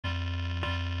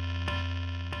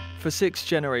For 6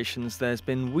 generations, there's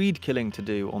been weed killing to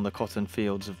do on the cotton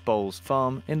fields of Bowles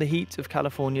Farm in the heat of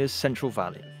California's Central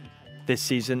Valley. This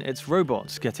season, it's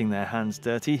robots getting their hands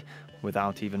dirty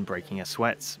without even breaking a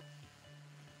sweat.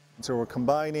 So we're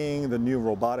combining the new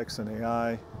robotics and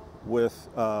AI with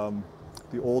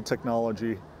the old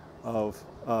technology of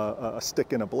a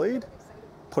stick and a blade,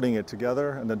 putting it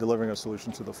together and then delivering a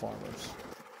solution to the farmers.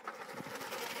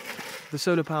 The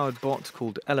solar-powered bot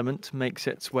called Element makes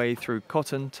its way through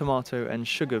cotton, tomato and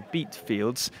sugar beet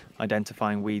fields,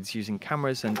 identifying weeds using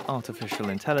cameras and artificial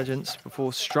intelligence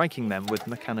before striking them with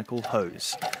mechanical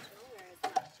hose.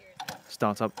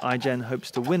 Startup iGen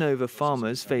hopes to win over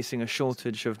farmers facing a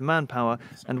shortage of manpower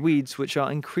and weeds which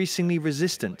are increasingly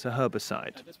resistant to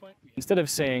herbicide. Instead of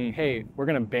saying, hey, we're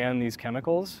going to ban these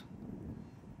chemicals,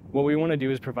 what we want to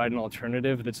do is provide an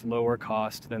alternative that's lower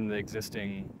cost than the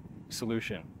existing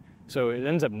solution. So it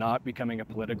ends up not becoming a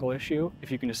political issue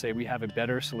if you can just say we have a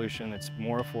better solution that's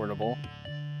more affordable.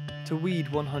 To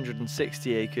weed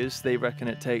 160 acres, they reckon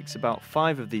it takes about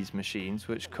 5 of these machines,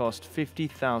 which cost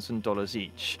 $50,000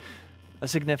 each. A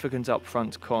significant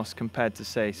upfront cost compared to,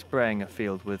 say, spraying a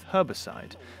field with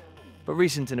herbicide. But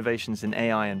recent innovations in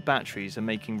AI and batteries are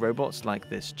making robots like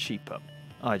this cheaper.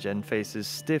 iGen faces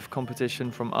stiff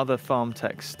competition from other farm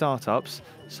tech startups,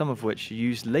 some of which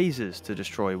use lasers to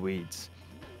destroy weeds.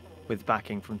 With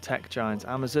backing from tech giant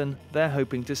Amazon, they're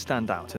hoping to stand out